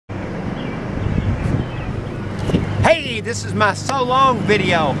Hey, this is my so long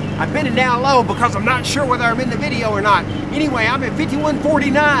video. I've been down low because I'm not sure whether I'm in the video or not. Anyway, I'm at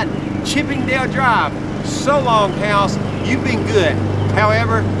 5149 Chippendale Drive. So long, house. You've been good.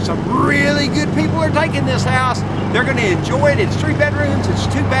 However, some really good people are taking this house. They're going to enjoy it. It's 3 bedrooms, it's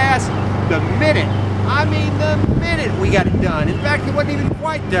 2 baths. The minute we got it done, in fact, it wasn't even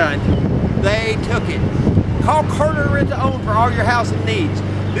quite done, they took it. Call Carter Rent to Own for all your housing needs.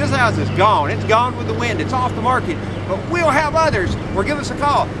 This house is gone. It's gone with the wind. It's off the market. But we'll have others. Or give us a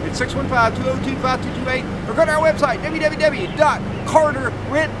call at 615-202-5228 or go to our website,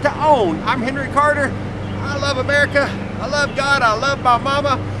 www.carterrenttoown. I'm Henry Carter. I love America. I love God. I love my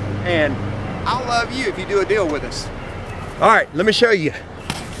mama. And I'll love you if you do a deal with us. All right, let me show you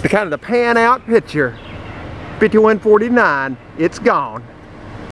the kind of the pan out picture. 5149, it's gone.